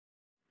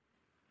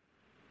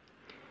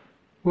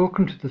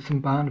Welcome to the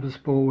St Barnabas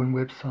Baldwin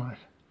website.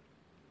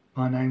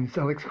 My name is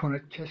Alex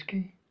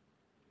Konachesky.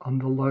 I'm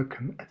the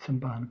locum at St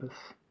Barnabas.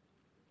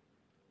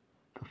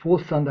 The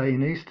fourth Sunday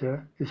in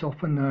Easter is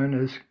often known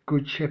as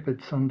Good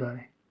Shepherd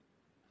Sunday,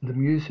 and the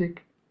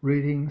music,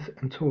 readings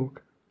and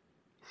talk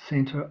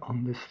centre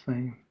on this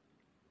theme.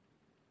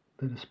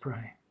 Let us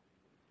pray.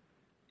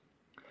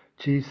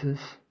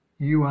 Jesus,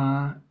 you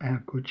are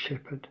our Good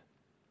Shepherd.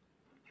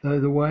 Though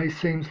the way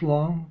seems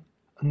long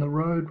and the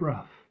road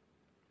rough,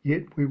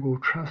 yet we will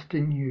trust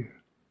in you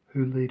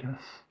who lead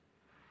us.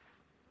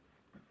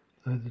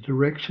 Though the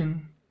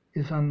direction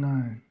is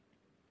unknown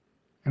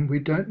and we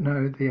don't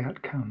know the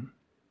outcome,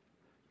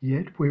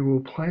 yet we will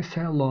place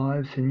our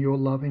lives in your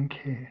loving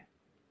care.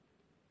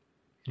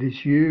 It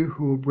is you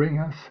who will bring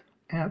us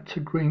out to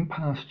green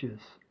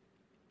pastures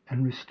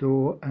and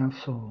restore our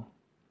soul.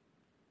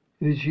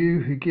 It is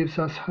you who gives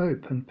us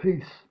hope and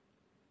peace.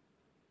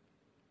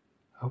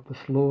 Help us,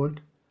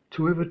 Lord,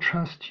 to ever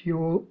trust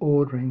your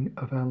ordering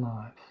of our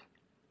lives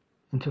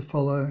and to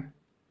follow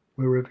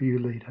wherever you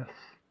lead us.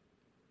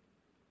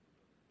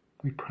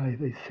 We pray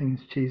these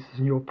things, Jesus,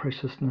 in your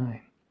precious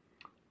name.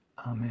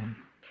 Amen.